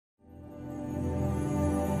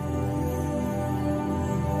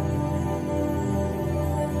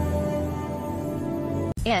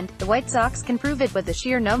And the White Sox can prove it with the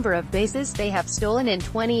sheer number of bases they have stolen in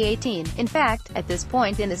 2018. In fact, at this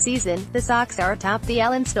point in the season, the Sox are atop the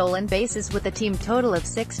AL in stolen bases with a team total of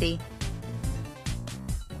 60.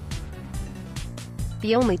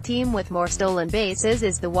 The only team with more stolen bases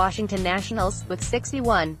is the Washington Nationals, with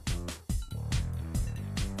 61.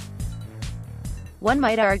 One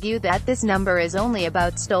might argue that this number is only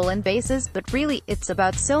about stolen bases, but really, it's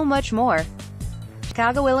about so much more.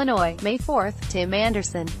 Chicago, Illinois, May 4th, Tim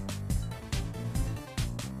Anderson.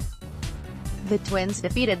 The Twins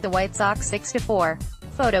defeated the White Sox 6-4.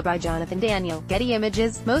 Photo by Jonathan Daniel. Getty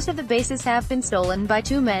Images. Most of the bases have been stolen by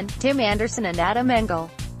two men, Tim Anderson and Adam Engel.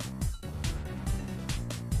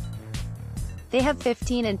 They have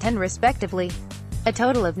 15 and 10 respectively. A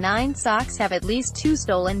total of 9 Sox have at least 2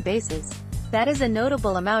 stolen bases. That is a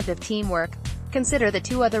notable amount of teamwork. Consider the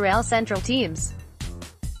 2 other AL Central teams.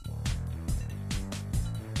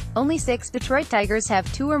 Only 6 Detroit Tigers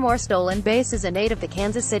have 2 or more stolen bases and 8 of the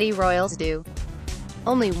Kansas City Royals do.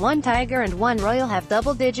 Only 1 Tiger and 1 Royal have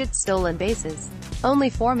double-digit stolen bases. Only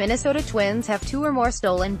 4 Minnesota Twins have 2 or more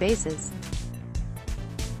stolen bases.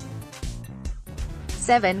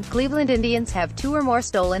 7 Cleveland Indians have 2 or more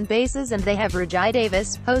stolen bases, and they have Rajai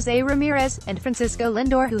Davis, Jose Ramirez, and Francisco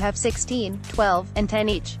Lindor, who have 16, 12, and 10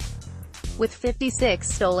 each. With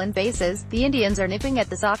 56 stolen bases, the Indians are nipping at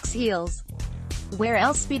the Sox heels. Where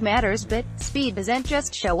else speed matters, but speed doesn't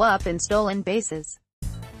just show up in stolen bases.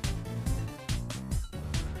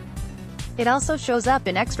 It also shows up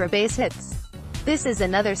in extra base hits. This is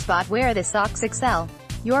another spot where the Sox excel.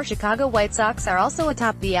 Your Chicago White Sox are also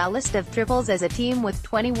atop the AL list of triples as a team with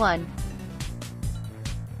 21.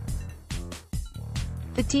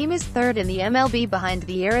 The team is third in the MLB behind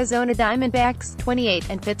the Arizona Diamondbacks, 28,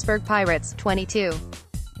 and Pittsburgh Pirates, 22.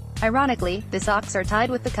 Ironically, the Sox are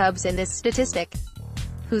tied with the Cubs in this statistic.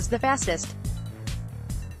 Who's the fastest?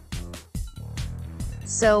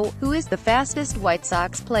 So, who is the fastest White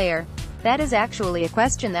Sox player? That is actually a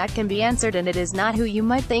question that can be answered, and it is not who you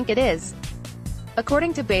might think it is.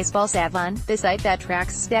 According to Baseball Savant, the site that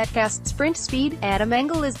tracks StatCast sprint speed, Adam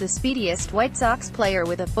Engel is the speediest White Sox player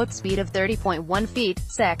with a foot speed of 30.1 feet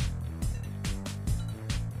sec.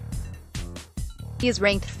 He is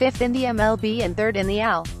ranked 5th in the MLB and 3rd in the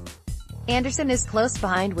AL. Anderson is close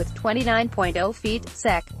behind with 29.0 feet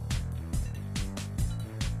sec.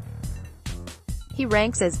 He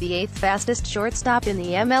ranks as the 8th fastest shortstop in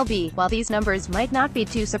the MLB. While these numbers might not be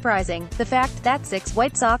too surprising, the fact that 6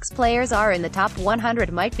 White Sox players are in the top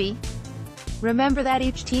 100 might be. Remember that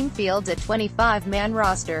each team fields a 25-man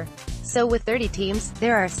roster. So with 30 teams,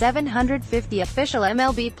 there are 750 official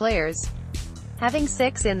MLB players. Having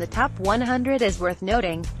 6 in the top 100 is worth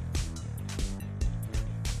noting.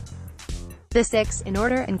 The 6, in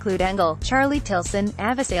order, include Engel, Charlie Tilson,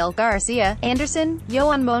 Avisail Garcia, Anderson,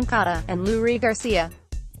 Yoan Moncada, and Lurie Garcia.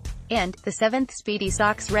 And, the 7th Speedy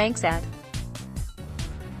Sox ranks at.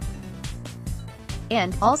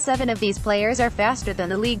 And, all 7 of these players are faster than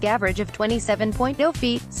the league average of 27.0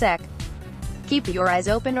 feet sec. Keep your eyes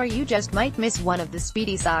open or you just might miss one of the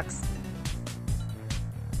Speedy Sox.